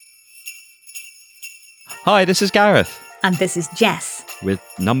Hi, this is Gareth. And this is Jess. With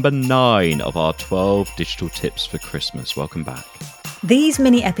number 9 of our 12 digital tips for Christmas. Welcome back. These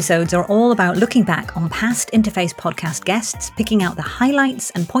mini episodes are all about looking back on past Interface podcast guests, picking out the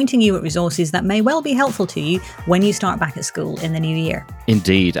highlights and pointing you at resources that may well be helpful to you when you start back at school in the new year.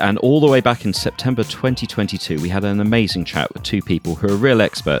 Indeed, and all the way back in September 2022, we had an amazing chat with two people who are real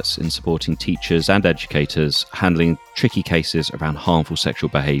experts in supporting teachers and educators handling tricky cases around harmful sexual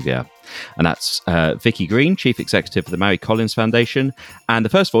behaviour. And that's Vicky Green, Chief Executive of the Mary Collins Foundation, and the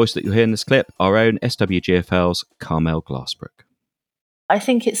first voice that you'll hear in this clip, our own SWGFL's Carmel Glassbrook. I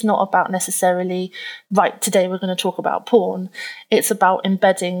think it's not about necessarily, right, today we're going to talk about porn. It's about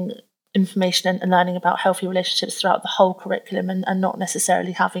embedding information and learning about healthy relationships throughout the whole curriculum and not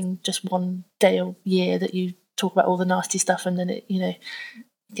necessarily having just one day or year that you talk about all the nasty stuff and then it,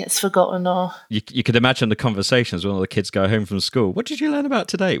 gets forgotten. Or you could imagine the conversations when all the kids go home from school. What did you learn about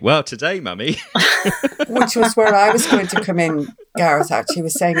today? Well, today, Mummy. Which was where I was going to come in. Gareth actually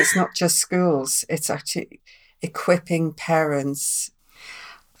was saying it's not just schools, it's actually equipping parents.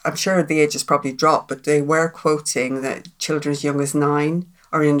 I'm sure the age has probably dropped, but they were quoting that children as young as 9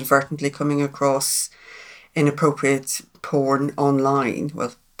 are inadvertently coming across inappropriate porn online.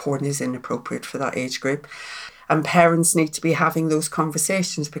 Well, porn is inappropriate for that age group. And parents need to be having those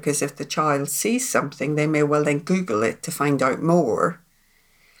conversations because if the child sees something, they may well then Google it to find out more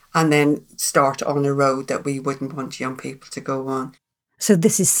and then start on a road that we wouldn't want young people to go on. So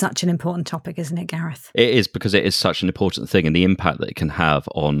this is such an important topic, isn't it, Gareth? It is, because it is such an important thing, and the impact that it can have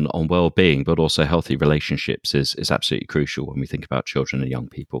on well-being, but also healthy relationships is absolutely crucial when we think about children and young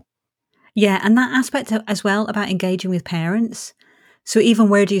people. Yeah, and that aspect as well about engaging with parents. So even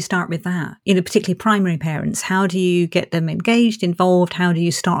where do you start with that? Particularly primary parents. How do you get them engaged, involved? How do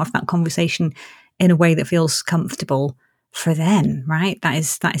you start off that conversation in a way that feels comfortable for them, right? That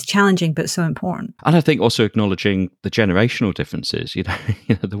is challenging, but so important. And I think also acknowledging the generational differences,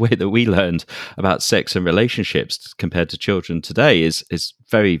 the way that we learned about sex and relationships compared to children today is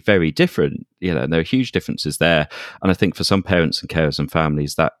very, very different. And there are huge differences there. And I think for some parents and carers and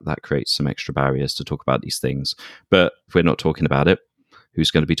families, that creates some extra barriers to talk about these things. But if we're not talking about it,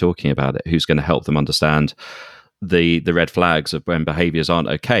 who's going to be talking about it? Who's going to help them understand the red flags of when behaviours aren't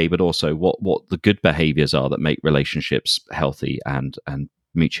okay, but also what the good behaviours are that make relationships healthy and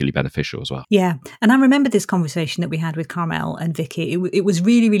mutually beneficial as well. Yeah. And I remember this conversation that we had with Carmel and Vicky. It was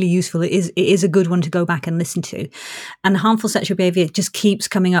really, really useful. It is a good one to go back and listen to. And harmful sexual behaviour just keeps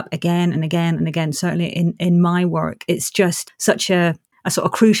coming up again and again and again. Certainly in my work, it's just such a sort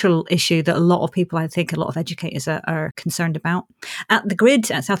of crucial issue that a lot of people, I think a lot of educators are concerned about. At the Grid,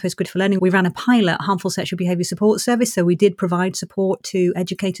 at Southwest Grid for Learning, we ran a pilot harmful sexual behaviour support service. So we did provide support to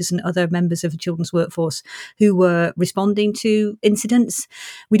educators and other members of the children's workforce who were responding to incidents.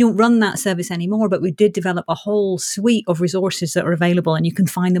 We don't run that service anymore, but we did develop a whole suite of resources that are available, and you can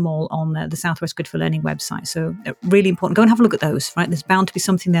find them all on the Southwest Grid for Learning website. So really important. Go and have a look at those, right? There's bound to be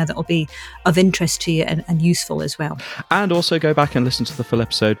something there that will be of interest to you and useful as well. And also go back and listen to the full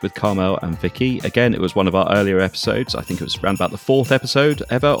episode with Carmel and Vicky. Again, it was one of our earlier episodes. I think it was around about the 4th episode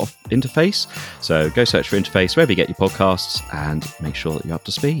ever of Interface. So go search for Interface wherever you get your podcasts and make sure that you're up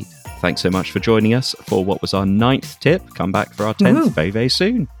to speed. Thanks so much for joining us for what was our 9th tip. Come back for our 10th very, very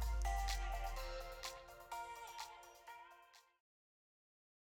soon.